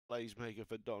Blazemaker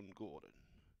for Don Gordon.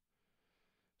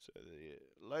 So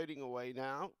they're loading away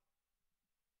now.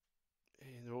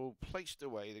 And they're all placed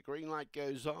away. The green light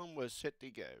goes on. We're set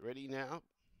to go. Ready now.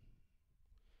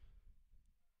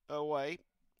 Away.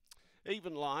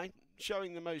 Even line.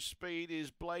 Showing the most speed is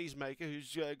Blazemaker,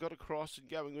 who's got across and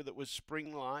going with it with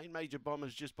Spring Line. Major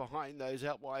Bombers just behind those.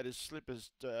 Out wide is Slippers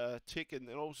Tick. And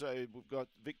then also we've got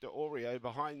Victor Oreo.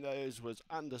 Behind those was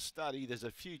Understudy. There's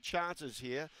a few chances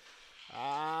here.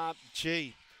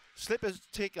 Gee. Slippers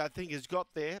Tick, I think, has got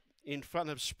there in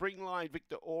front of Spring Line,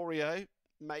 Victor Oreo.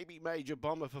 Maybe Major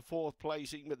Bomber for fourth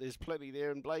placing, but there's plenty there.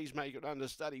 And Blazemaker and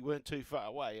Understudy weren't too far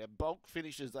away. A bulk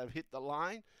finish as they've hit the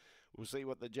line. We'll see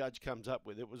what the judge comes up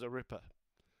with. It was a ripper.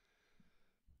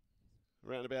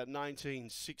 Around about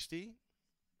 1960.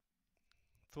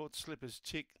 Thought Slippers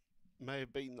Tick may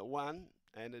have been the one,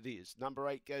 and it is. Number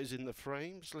 8 goes in the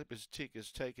frame. Slippers Tick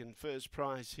has taken first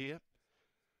prize here.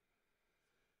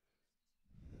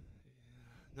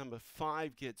 Number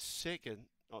 5 gets second.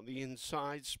 On the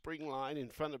inside, Spring Line in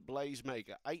front of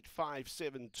Blazemaker.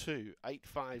 8572.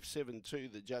 8572,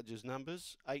 the judges'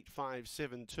 numbers.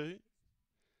 8572.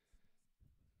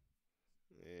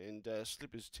 And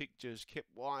Slippers Tick just kept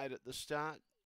wide at the start.